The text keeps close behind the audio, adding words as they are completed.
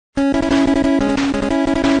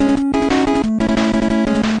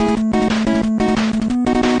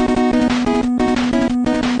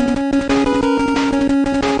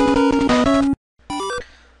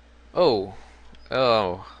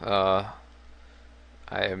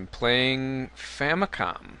I am playing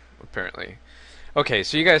Famicom, apparently. Okay,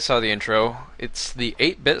 so you guys saw the intro. It's the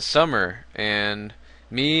 8-bit summer, and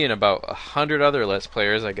me and about 100 other Let's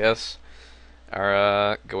Players, I guess,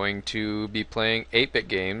 are going to be playing 8-bit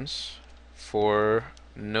games for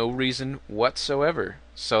no reason whatsoever.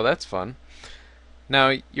 So that's fun.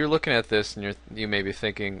 Now you're looking at this, and you may be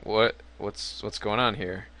thinking, what's going on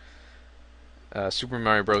here? Super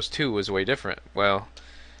Mario Bros. 2 was way different. Well,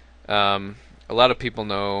 a lot of people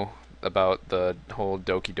know about the whole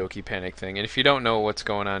Doki Doki Panic thing, and if you don't know what's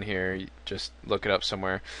going on here, you just look it up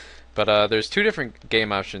somewhere. But there's two different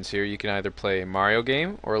game options here. You can either play a Mario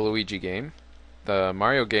game or a Luigi game. The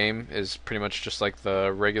Mario game is pretty much just like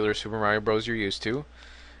the regular Super Mario Bros. You're used to.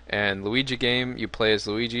 And Luigi game, you play as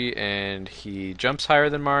Luigi, and he jumps higher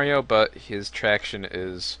than Mario, but his traction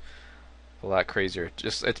is a lot crazier.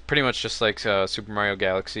 It's pretty much just like Super Mario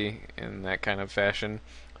Galaxy in that kind of fashion.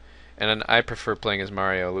 And I prefer playing as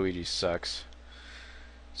Mario. Luigi sucks.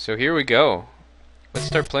 So here we go. Let's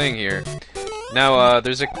start playing here. Now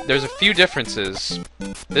there's a few differences.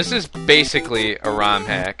 This is basically a ROM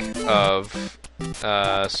hack of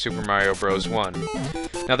Super Mario Bros. 1.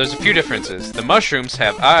 Now there's a few differences. The mushrooms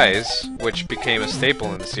have eyes, which became a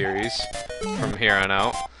staple in the series from here on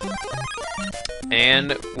out.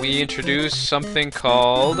 And we introduced something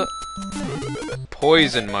called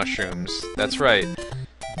poison mushrooms. That's right.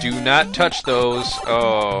 Do not touch those.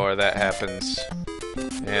 Oh, or that happens.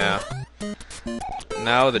 Yeah.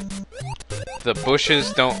 Now the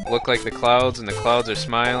bushes don't look like the clouds, and the clouds are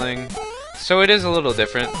smiling. So it is a little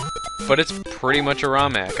different, but it's pretty much a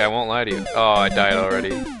ROM hack. I won't lie to you. Oh, I died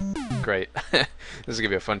already. Great. This is gonna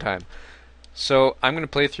be a fun time. So I'm gonna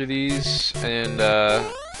play through these and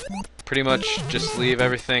pretty much just leave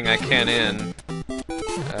everything I can in.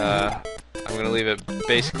 I'm gonna leave it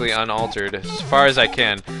basically unaltered as far as I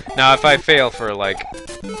can. Now, if I fail for like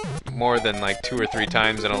more than like 2 or 3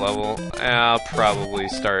 times in a level, I'll probably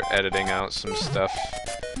start editing out some stuff.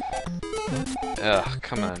 Ugh,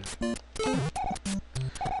 come on.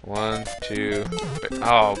 1, 2.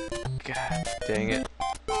 Oh, god dang it.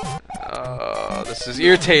 Oh, this is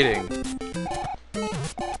irritating.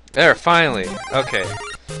 There, finally. Okay.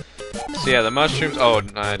 So yeah, the mushrooms. Oh,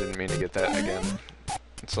 no, I didn't mean to get that again.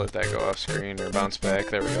 Let's let that go off screen or bounce back.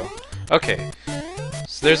 There we go. Okay.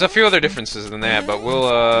 So there's a few other differences than that, but we'll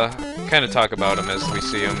kind of talk about them as we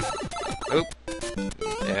see them. Oop.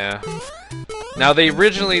 Yeah. Now they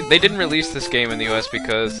didn't release this game in the US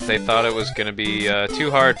because they thought it was going to be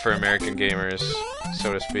too hard for American gamers,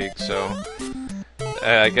 so to speak. So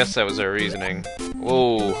I guess that was their reasoning.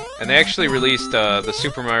 Whoa. And they actually released the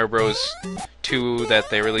Super Mario Bros. 2 that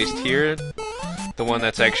they released here. The one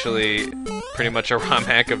that's actually pretty much a ROM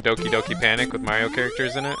hack of Doki Doki Panic with Mario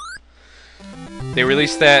characters in it. They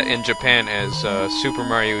released that in Japan as Super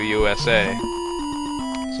Mario USA.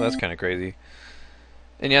 So that's kind of crazy.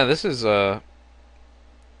 And yeah, this is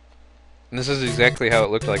exactly how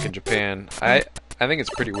it looked like in Japan. I think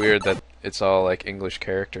it's pretty weird that it's all like English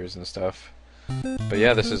characters and stuff. But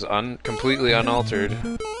yeah, this is completely unaltered.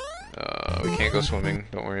 We can't go swimming.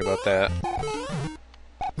 Don't worry about that.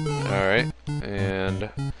 Alright, and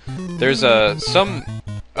there's another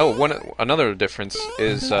difference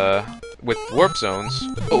is with warp zones.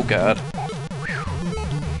 Oh god.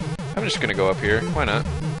 I'm just gonna go up here. Why not?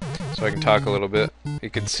 So I can talk a little bit. You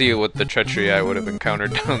can see what the treachery I would have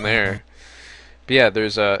encountered down there. But yeah,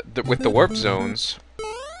 there's with the warp zones,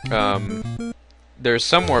 there's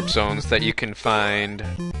some warp zones that you can find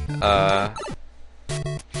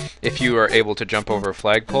if you are able to jump over a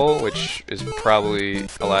flagpole, which is probably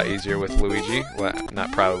a lot easier with Luigi. Well,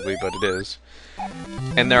 not probably, but it is.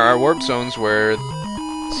 And there are warp zones where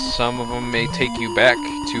some of them may take you back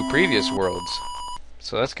to previous worlds.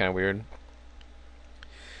 So that's kind of weird.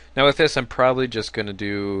 Now with this, I'm probably just going to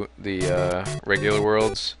do the regular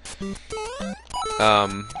worlds.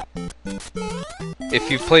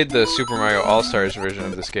 If you've played the Super Mario All-Stars version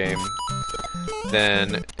of this game,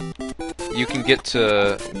 then you can get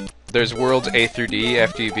to... There's worlds A through D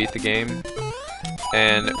after you beat the game,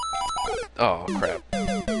 and... Oh, crap.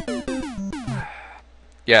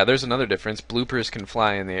 Yeah, there's another difference. Bloopers can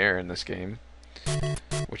fly in the air in this game,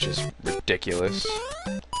 which is ridiculous.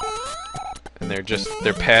 And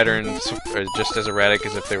their patterns are just as erratic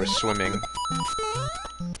as if they were swimming.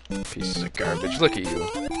 Pieces of garbage. Look at you.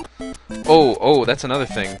 Oh, that's another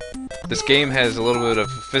thing. This game has a little bit of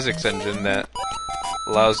a physics engine that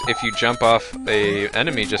allows, if you jump off a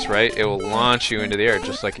enemy just right, it will launch you into the air,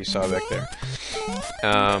 just like you saw back there.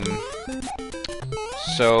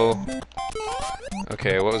 So,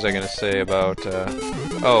 okay, what was I gonna say about?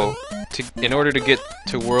 Oh, in order to get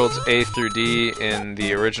to worlds A through D in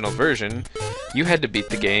the original version, you had to beat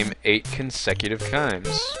the game 8 consecutive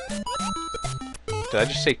times. Did I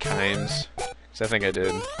just say times? Because I think I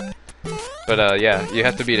did. But yeah, you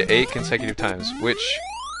have to beat it 8 consecutive times, which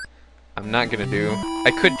I'm not gonna do.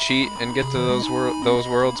 I could cheat and get to those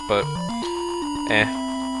worlds, but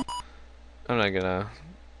I'm not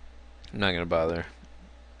gonna bother.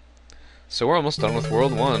 So we're almost done with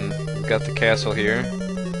World 1. We've got the castle here.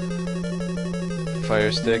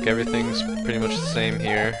 Fire stick, everything's pretty much the same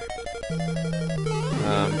here.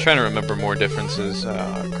 I'm trying to remember more differences.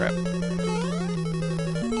 Crap.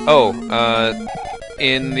 Oh,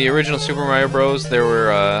 in the original Super Mario Bros. There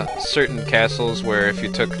were certain castles where if you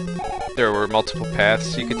took, there were multiple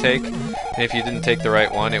paths you could take, and if you didn't take the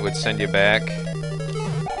right one, it would send you back.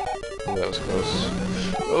 Oh, that was close.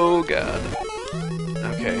 Oh god.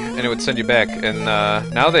 Okay, and it would send you back, and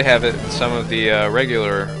now they have it in some of the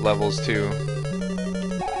regular levels too.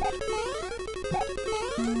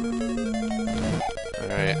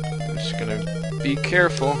 Alright, I'm just gonna be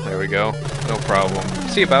careful. There we go. No problem.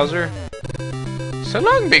 See you, Bowser. So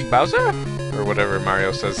long, Big Bowser! Or whatever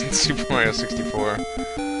Mario says in Super Mario 64.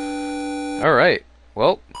 Alright,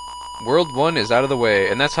 well, World 1 is out of the way,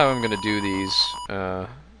 and that's how I'm gonna do these,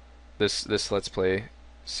 this Let's Play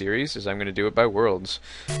series, is I'm gonna do it by worlds.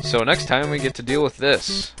 So next time we get to deal with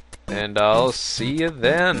this, and I'll see you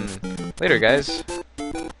then. Later, guys.